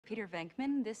Peter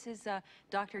Venkman. This is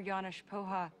Dr. Janosz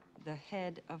Poha, the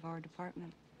head of our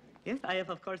department. Yes, I have,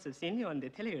 of course, seen you on the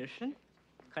television.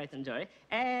 Quite enjoy.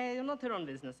 You're not your own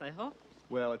business, I hope?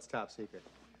 Well, it's top secret.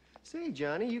 Say,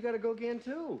 Johnny, you gotta go again,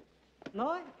 too.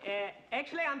 No,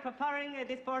 actually, I'm preparing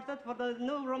this portrait for the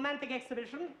new romantic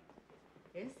exhibition.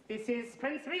 Yes, this is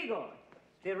Prince Vigo,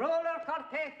 the ruler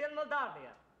Carpathian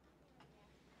Moldavia.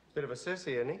 Bit of a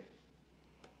sissy, isn't he?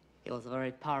 He was a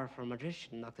very powerful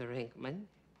magician, Dr. Venkman,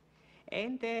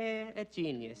 and a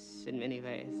genius in many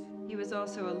ways. He was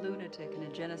also a lunatic and a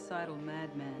genocidal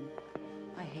madman.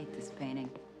 I hate this painting.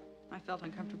 I felt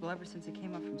uncomfortable ever since it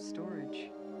came up from storage.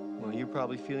 Well, you're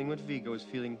probably feeling what Vigo is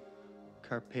feeling.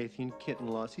 Carpathian Kitten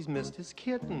Loss. He's missed his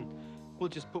kitten. We'll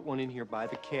just put one in here by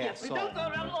the Yes, we castle. don't go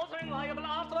around altering liable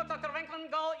artwork, Dr. Venkman.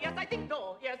 Go. Yes, I think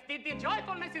go. Yes, the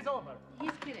joyfulness is over.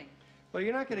 He's kidding. Well,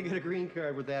 you're not going to get a green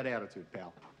card with that attitude,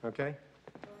 pal. Okay?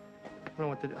 I don't know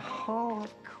what to do. Oh,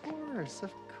 of course,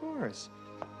 of course.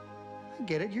 I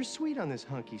get it. You're sweet on this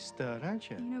hunky stud, aren't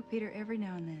you? You know, Peter, every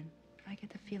now and then, I get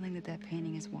the feeling that that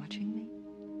painting is watching me,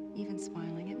 even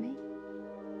smiling at me.